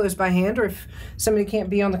wash clothes by hand, or if somebody can't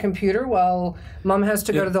be on the computer while mom has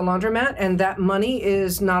to go to the laundromat, and that money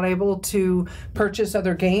is not able to purchase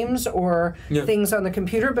other games or things on the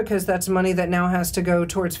computer, because that's money that now has to go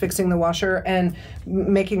towards fixing the washer and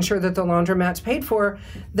making sure that the laundromat's paid for,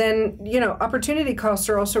 then, you know, opportunity costs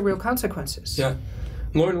are also real consequences. Yeah.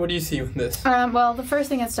 Lauren, what do you see with this? Well, the first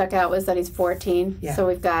thing that stuck out was that he's 14. Yeah. So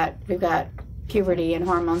we've got puberty and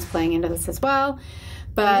hormones playing into this as well.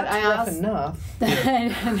 But that's rough enough.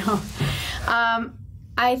 I know.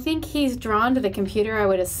 I think he's drawn to the computer, I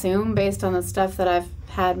would assume, based on the stuff that I've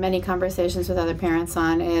had many conversations with other parents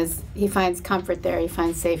on, is he finds comfort there, he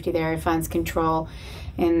finds safety there, he finds control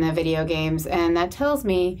in the video games. And that tells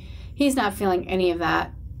me he's not feeling any of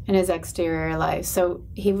that in his exterior life. So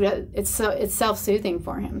it's self-soothing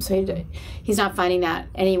for him. So he's not finding that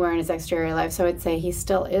anywhere in his exterior life. So I'd say he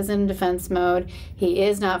still is in defense mode. He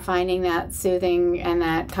is not finding that soothing and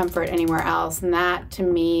that comfort anywhere else. And that, to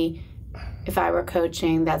me, if I were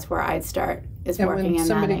coaching, that's where I'd start, is working in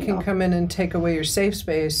that angle. When somebody can come in and take away your safe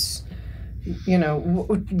space, you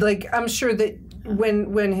know, like, I'm sure that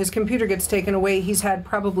when his computer gets taken away, he's had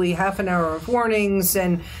probably half an hour of warnings,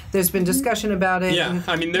 and there's been discussion about it. Yeah,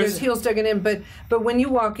 I mean, there's heels dug in. But when you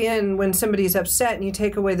walk in, when somebody's upset and you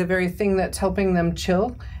take away the very thing that's helping them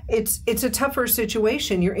chill, it's a tougher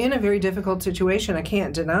situation. You're in a very difficult situation. I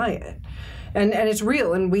can't deny it, and it's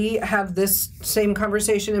real. And we have this same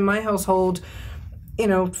conversation in my household, you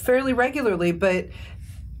know, fairly regularly. But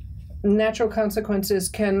natural consequences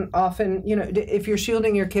can often, you know, if you're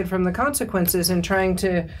shielding your kid from the consequences and trying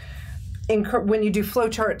to, when you do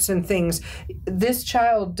flowcharts and things, this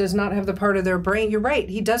child does not have the part of their brain. You're right.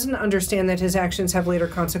 He doesn't understand that his actions have later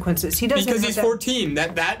consequences. He doesn't, because he's 14.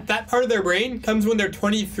 That part of their brain comes when they're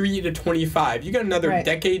 23 to 25. You got another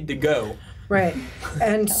decade to go. Right.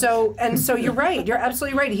 And so you're right. You're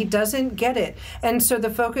absolutely right. He doesn't get it. And so the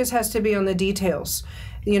focus has to be on the details,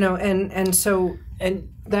 you know, and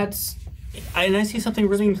that's... And I see something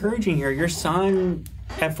really encouraging here. Your son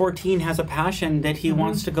at 14 has a passion that he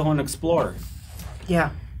wants to go and explore.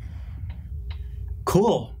 Yeah.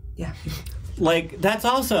 Cool. Yeah. Like, that's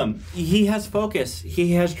awesome. He has focus.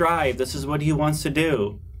 He has drive. This is what he wants to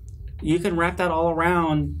do. You can wrap that all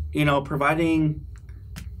around, you know, providing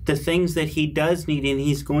the things that he does need and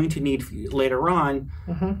he's going to need later on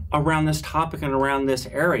around this topic and around this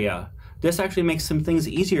area. This actually makes some things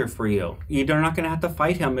easier for you. You're not going to have to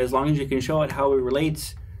fight him as long as you can show it how he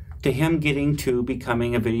relates to him getting to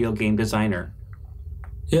becoming a video game designer.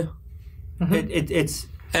 Yeah. It's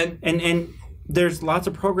and there's lots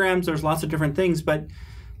of programs, there's lots of different things, but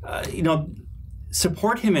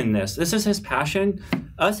support him in this. This is his passion.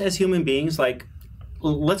 Us as human beings, like,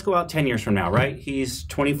 let's go out 10 years from now, right? He's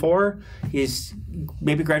 24. He's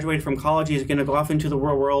maybe graduated from college. He's going to go off into the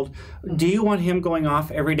real world. Do you want him going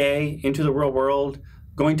off every day into the real world,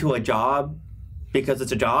 going to a job because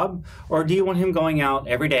it's a job? Or do you want him going out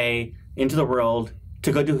every day into the world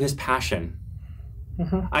to go do his passion?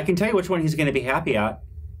 I can tell you which one he's going to be happy at.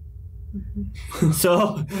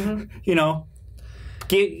 So,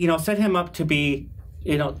 set him up to be,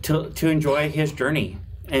 to enjoy his journey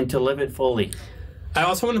and to live it fully. I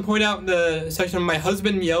also want to point out in the section of my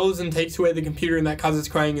husband yells and takes away the computer and that causes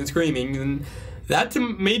crying and screaming, and that's a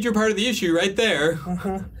major part of the issue right there.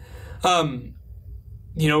 My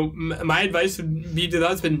advice would be to the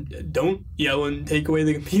husband, don't yell and take away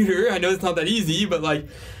the computer. I know it's not that easy, but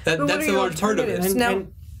that's a large part of it. Now,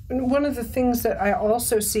 one of the things that I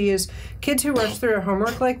also see is kids who rush through a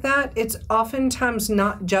homework like that, it's oftentimes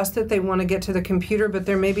not just that they want to get to the computer, but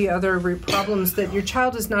there may be other problems that your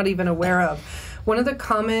child is not even aware of. One of the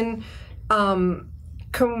common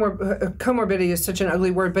comorbidity is such an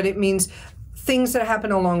ugly word, but it means things that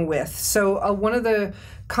happen along with. So one of the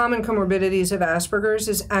common comorbidities of Asperger's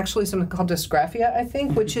is actually something called dysgraphia, I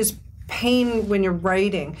think, which is pain when you're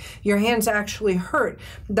writing. Your hands actually hurt.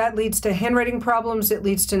 That leads to handwriting problems. It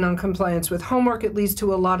leads to noncompliance with homework. It leads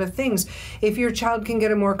to a lot of things. If your child can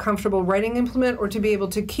get a more comfortable writing implement or to be able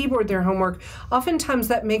to keyboard their homework, oftentimes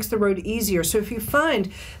that makes the road easier. So if you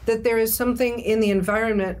find that there is something in the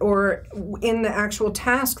environment or in the actual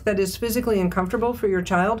task that is physically uncomfortable for your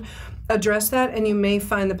child, address that and you may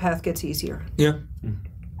find the path gets easier. Yeah.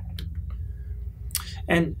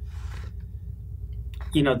 And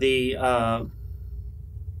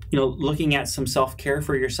looking at some self-care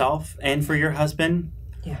for yourself and for your husband.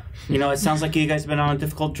 Yeah. It sounds like you guys have been on a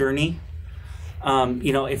difficult journey.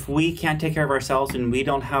 If we can't take care of ourselves and we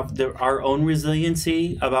don't have our own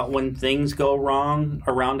resiliency about when things go wrong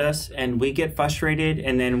around us and we get frustrated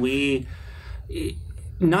and then we,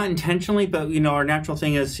 not intentionally, but, our natural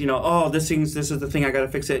thing is, this is the thing, I got to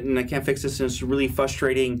fix it and I can't fix this and it's really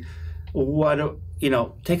frustrating.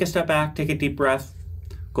 Take a step back, take a deep breath,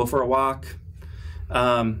 go for a walk,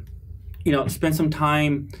 spend some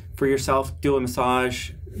time for yourself, do a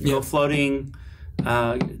massage, go floating,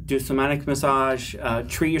 do somatic massage,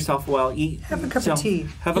 treat yourself well, eat. Have a cup of tea.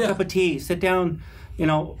 Have a cup of tea, sit down,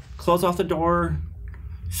 close off the door,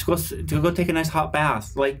 just go take a nice hot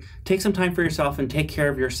bath. Like, take some time for yourself and take care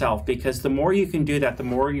of yourself, because the more you can do that, the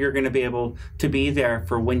more you're going to be able to be there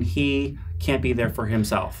for when he can't be there for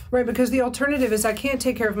himself. Right, because the alternative is I can't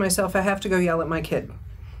take care of myself, I have to go yell at my kid.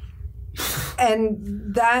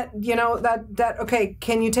 And that, okay,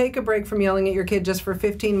 can you take a break from yelling at your kid just for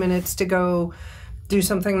 15 minutes to go do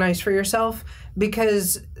something nice for yourself?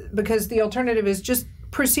 Because the alternative is just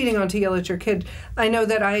proceeding on to yell at your kid. I know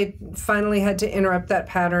that I finally had to interrupt that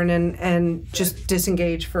pattern and just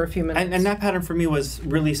disengage for a few minutes. And that pattern for me was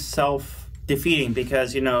really self-defeating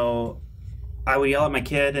because, I would yell at my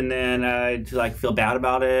kid and then I'd feel bad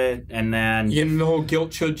about it, and then you get the whole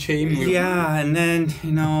guilt, should, shame. Yeah, and then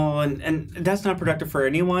and that's not productive for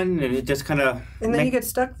anyone, and it just kind of you get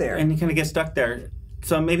stuck there. And you kind of get stuck there.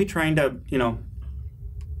 So maybe trying to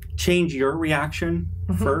change your reaction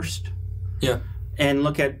first. Yeah. And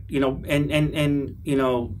look at and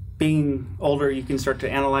being older, you can start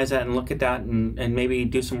to analyze that and look at that and maybe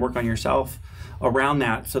do some work on yourself around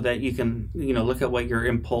that, so that you can look at what your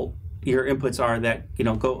inputs are that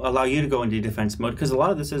allow you to go into defense mode, because a lot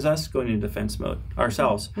of this is us going into defense mode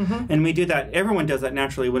ourselves. And we do that, everyone does that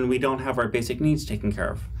naturally when we don't have our basic needs taken care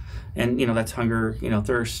of, and that's hunger,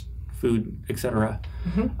 thirst, food, etc.,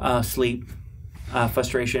 sleep,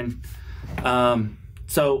 frustration.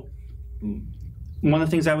 So one of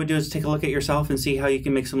the things I would do is take a look at yourself and see how you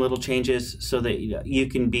can make some little changes so that you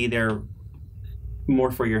can be there more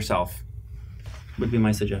for yourself, would be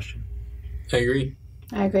my suggestion. I agree.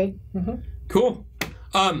 Cool.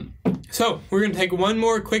 So we're going to take one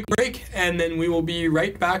more quick break, and then we will be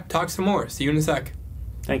right back, talk some more. See you in a sec.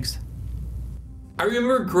 Thanks. I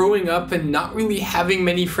remember growing up and not really having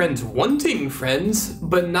many friends, wanting friends,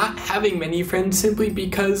 but not having many friends simply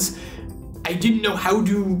because I didn't know how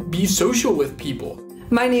to be social with people.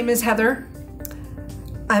 My name is Heather.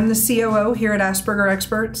 I'm the COO here at Asperger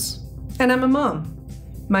Experts, and I'm a mom.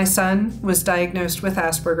 My son was diagnosed with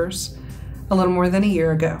Asperger's a little more than a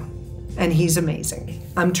year ago, and he's amazing.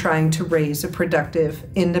 I'm trying to raise a productive,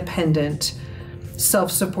 independent,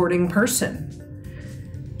 self-supporting person.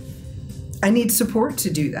 I need support to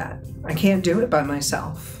do that. I can't do it by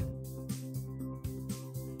myself.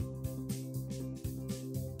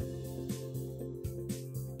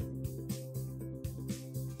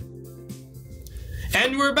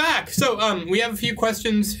 And we're back. So we have a few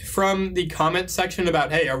questions from the comments section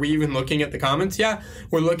about, hey, are we even looking at the comments? Yeah,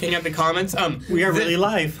 we're looking at the comments. We are really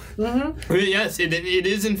live. Mm-hmm. Yes, it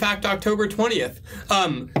is in fact October 20th,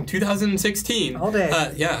 2016. All day.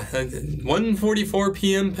 1:44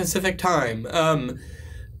 p.m. Pacific time.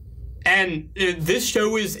 And this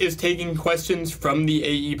show is taking questions from the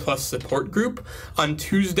AE Plus support group. On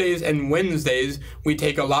Tuesdays and Wednesdays, we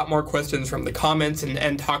take a lot more questions from the comments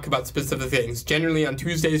and talk about specific things. Generally, on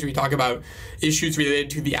Tuesdays, we talk about issues related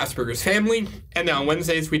to the Asperger's family, and then on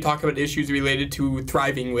Wednesdays, we talk about issues related to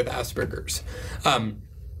thriving with Asperger's.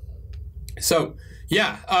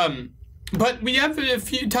 But we have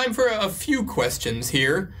time for a few questions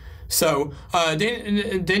here. So,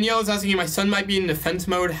 Danielle is asking, my son might be in defense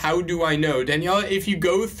mode. How do I know? Danielle, if you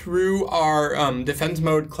go through our defense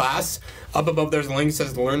mode class, up above there's a link that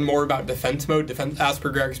says learn more about defense mode,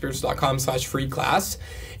 aspergerexperts.com/free class.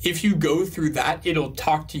 If you go through that, it'll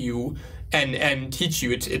talk to you and teach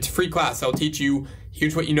you. It's a free class. It'll teach you,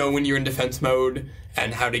 here's what you know when you're in defense mode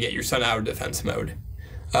and how to get your son out of defense mode.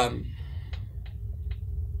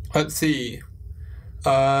 Let's see.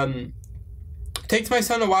 Takes my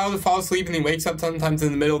son a while to fall asleep and he wakes up sometimes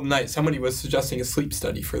in the middle of the night. Somebody was suggesting a sleep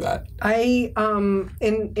study for that.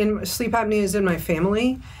 In sleep apnea is in my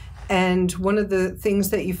family. And one of the things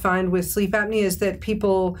that you find with sleep apnea is that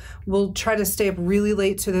people will try to stay up really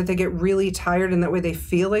late so that they get really tired and that way they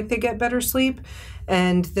feel like they get better sleep.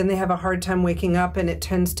 And then they have a hard time waking up, and it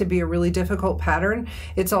tends to be a really difficult pattern.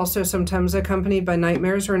 It's also sometimes accompanied by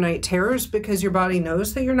nightmares or night terrors because your body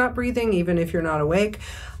knows that you're not breathing, even if you're not awake.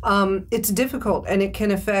 It's difficult, and it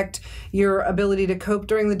can affect your ability to cope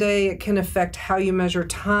during the day. It can affect how you measure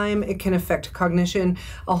time. It can affect cognition,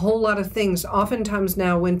 a whole lot of things. Oftentimes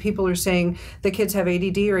now when people are saying the kids have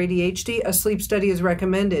ADD or ADHD, a sleep study is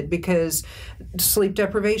recommended because sleep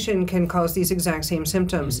deprivation can cause these exact same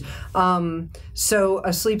symptoms. So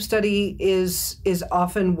a sleep study is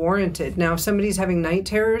often warranted. Now, if somebody's having night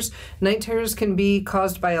terrors can be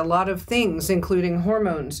caused by a lot of things, including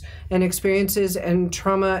hormones and experiences and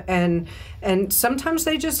trauma, and sometimes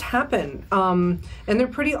they just happen, and they're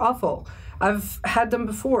pretty awful. I've had them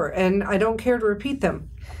before, and I don't care to repeat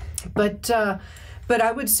them. But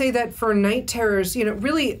I would say that for night terrors,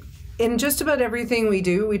 really, in just about everything we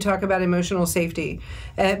do, we talk about emotional safety.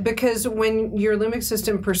 Because when your limbic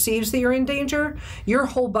system perceives that you're in danger, your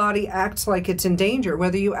whole body acts like it's in danger,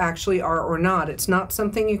 whether you actually are or not. It's not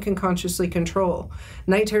something you can consciously control.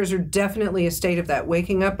 Night terrors are definitely a state of that.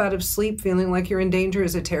 Waking up out of sleep feeling like you're in danger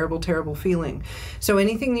is a terrible, terrible feeling. So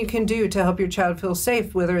anything you can do to help your child feel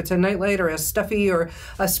safe, whether it's a nightlight or a stuffy or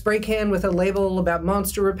a spray can with a label about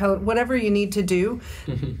monster repellent, whatever you need to do,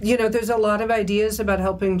 there's a lot of ideas about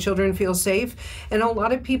helping children feel safe. And a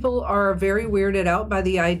lot of people are very weirded out by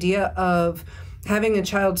the idea of having a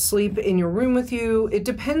child sleep in your room with you. It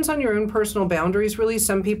depends on your own personal boundaries, really.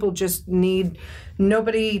 Some people just need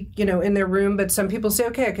nobody, in their room, but some people say,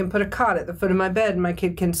 okay, I can put a cot at the foot of my bed and my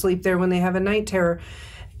kid can sleep there when they have a night terror.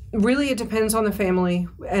 Really, it depends on the family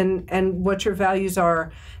and what your values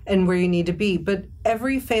are and where you need to be. But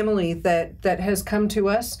every family that has come to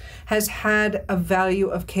us has had a value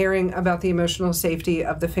of caring about the emotional safety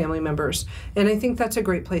of the family members. And I think that's a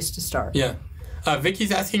great place to start. Yeah.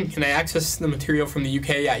 Vicky's asking, can I access the material from the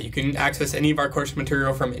UK? Yeah, you can access any of our course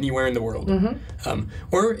material from anywhere in the world.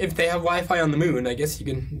 Or if they have Wi-Fi on the moon, I guess you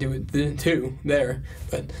can do it too there.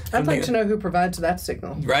 But I'd like to know who provides that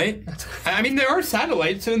signal. Right? I mean, there are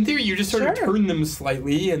satellites, so in theory you just sort of turn them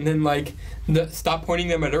slightly and then stop pointing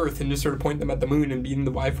them at Earth and just sort of point them at the moon and beam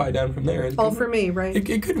the Wi-Fi down from there. All for me, right?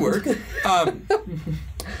 It could work.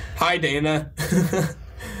 Hi, Dana.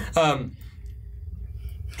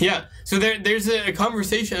 Yeah, so there's a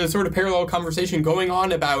conversation, a sort of parallel conversation going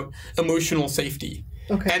on about emotional safety.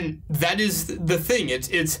 Okay. And that is the thing.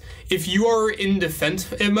 It's if you are in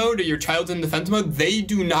defense mode or your child's in defense mode, they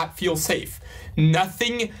do not feel safe.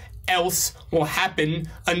 Nothing else will happen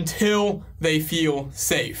until they feel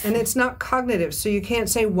safe. And it's not cognitive, so you can't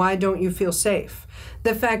say, why don't you feel safe?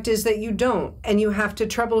 The fact is that you don't, and you have to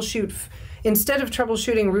troubleshoot. Instead of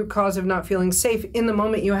troubleshooting root cause of not feeling safe, in the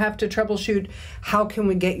moment you have to troubleshoot how can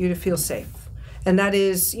we get you to feel safe. And that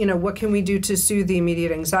is, what can we do to soothe the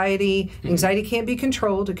immediate anxiety? Anxiety can't be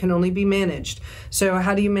controlled, it can only be managed. So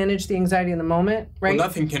how do you manage the anxiety in the moment, right? Well,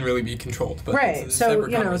 nothing can really be controlled, but right. it's a So,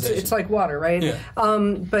 separate conversation. it's like water, right? Yeah.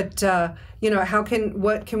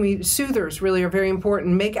 What can we, soothers really are very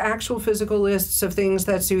important. Make actual physical lists of things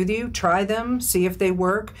that soothe you. Try them, see if they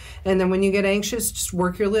work. And then when you get anxious, just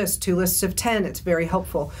work your list, 2 lists of 10. It's very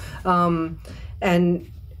helpful.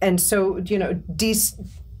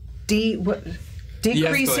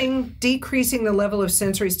 Decreasing the level of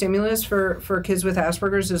sensory stimulus for kids with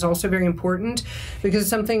Asperger's is also very important, because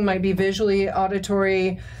something might be visually,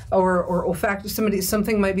 auditory, or olfactory.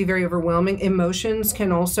 Something might be very overwhelming. Emotions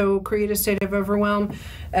can also create a state of overwhelm,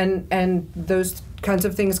 and those kinds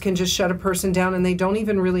of things can just shut a person down, and they don't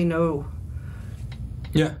even really know.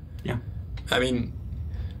 Yeah. I mean,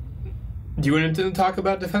 do you want to talk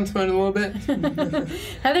about defense mode a little bit?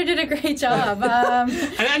 Heather did a great job.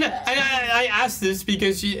 And I asked this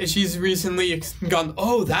because she's recently gone,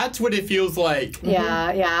 oh, that's what it feels like.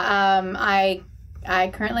 Yeah. I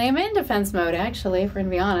currently am in defense mode, actually, if we're going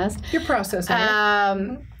to be honest. You're processing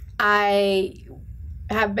it. I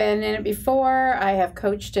have been in it before. I have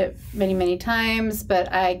coached it many, many times,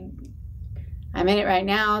 but I'm in it right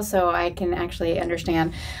now, so I can actually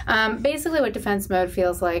understand. Basically, what defense mode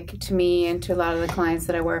feels like to me and to a lot of the clients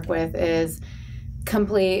that I work with is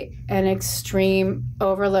complete and extreme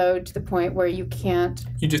overload to the point where you can't.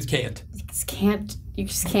 You just can't. You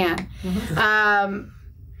just can't.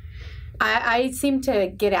 I seem to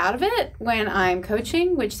get out of it when I'm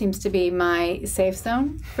coaching, which seems to be my safe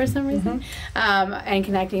zone for some reason, and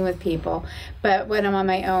connecting with people. But when I'm on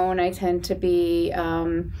my own, I tend to be...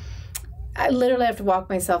 I literally have to walk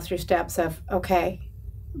myself through steps of, okay,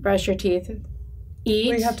 brush your teeth, eat.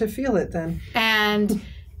 We have to feel it then. And,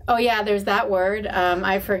 oh yeah, there's that word.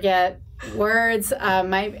 I forget words.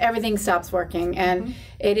 Everything stops working. And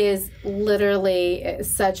it is literally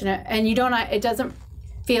such and it doesn't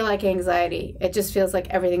feel like anxiety. It just feels like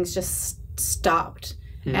everything's just stopped.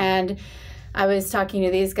 And I was talking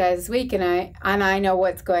to these guys this week, and I know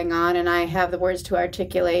what's going on, and I have the words to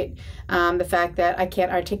articulate the fact that I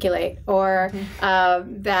can't articulate, or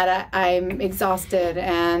that I'm exhausted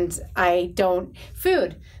and I don't.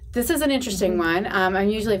 Food. This is an interesting one. I'm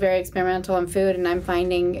usually very experimental on food, and I'm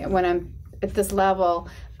finding when I'm at this level,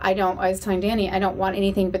 I was telling Danny, I don't want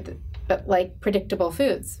anything but like predictable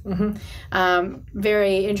foods.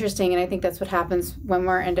 Very interesting, and I think that's what happens when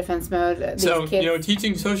we're in defense mode. These kids,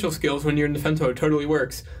 teaching social skills when you're in defense mode totally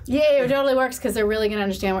works. Yeah, it totally works, because they're really going to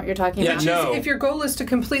understand what you're talking about. No. If your goal is to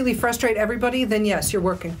completely frustrate everybody, then yes, you're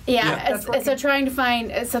working. So trying to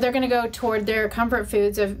find, so they're going to go toward their comfort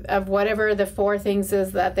foods of whatever the 4 things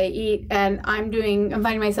is that they eat, and I'm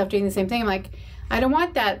finding myself doing the same thing. I'm like, I don't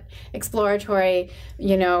want that exploratory,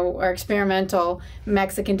 or experimental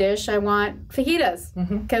Mexican dish. I want fajitas,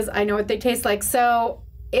 because I know what they taste like. So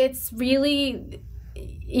it's really,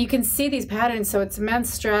 you can see these patterns. So it's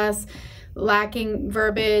immense stress, lacking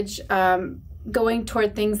verbiage, going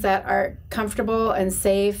toward things that are comfortable and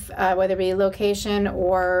safe, whether it be location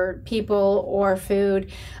or people or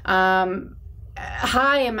food.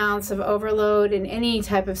 High amounts of overload in any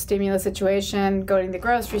type of stimulus situation, going to the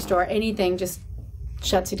grocery store, anything just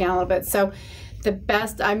shuts you down a little bit. So the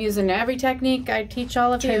best, I'm using every technique I teach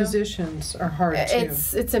all of you. Transitions are hard too.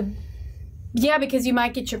 Because you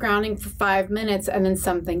might get your grounding for 5 minutes and then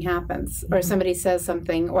something happens, or somebody says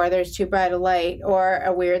something, or there's too bright a light, or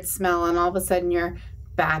a weird smell, and all of a sudden you're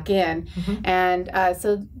back in. And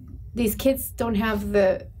so these kids don't have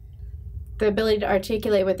the ability to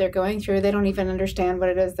articulate what they're going through. They don't even understand what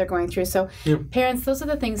it is they're going through. So parents, those are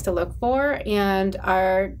the things to look for, and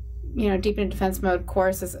our Deep in Defense Mode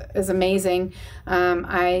course is amazing.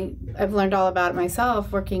 I've learned all about it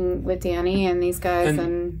myself working with Danny and these guys.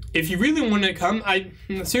 And if you really want to come,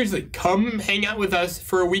 seriously, come hang out with us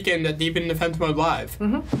for a weekend at Deep in Defense Mode Live.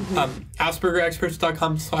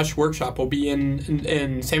 AspergerExperts.com/workshop will be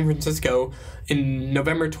in San Francisco in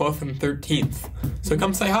November 12th and 13th. So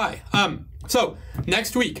come say hi. So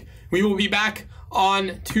next week, we will be back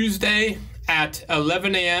on Tuesday at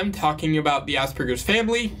 11 a.m. talking about the Asperger's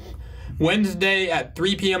family. Wednesday at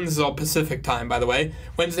 3 p.m. This is all Pacific time, by the way.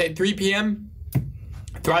 Wednesday at 3 p.m.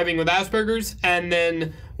 Thriving with Asperger's. And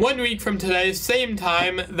then 1 week from today, same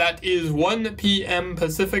time, that is 1 p.m.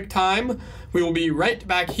 Pacific time, we will be right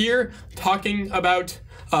back here talking about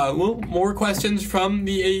more questions from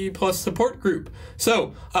the AE Plus support group.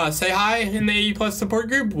 So say hi in the AE Plus support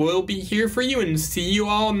group. We'll be here for you, and see you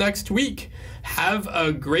all next week. Have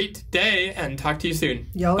a great day, and talk to you soon.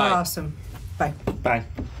 Y'all are awesome. Bye. Bye.